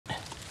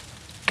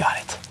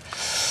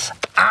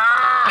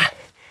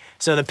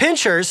So the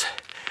pinchers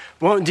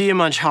won't do you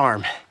much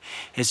harm.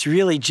 It's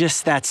really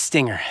just that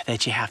stinger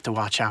that you have to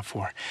watch out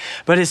for.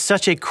 But it's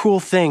such a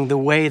cool thing, the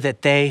way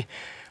that they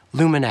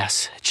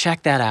luminesce.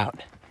 Check that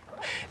out.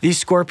 These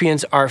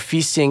scorpions are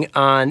feasting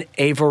on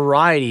a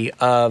variety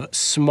of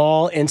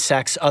small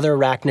insects, other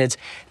arachnids.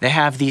 They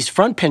have these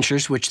front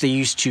pinchers, which they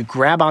use to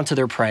grab onto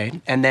their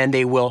prey, and then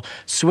they will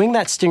swing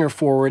that stinger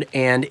forward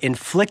and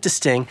inflict a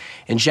sting,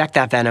 inject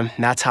that venom,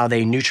 and that's how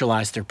they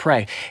neutralize their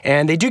prey.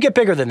 And they do get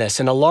bigger than this,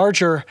 and a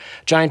larger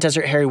giant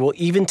desert hairy will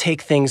even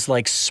take things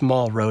like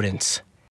small rodents.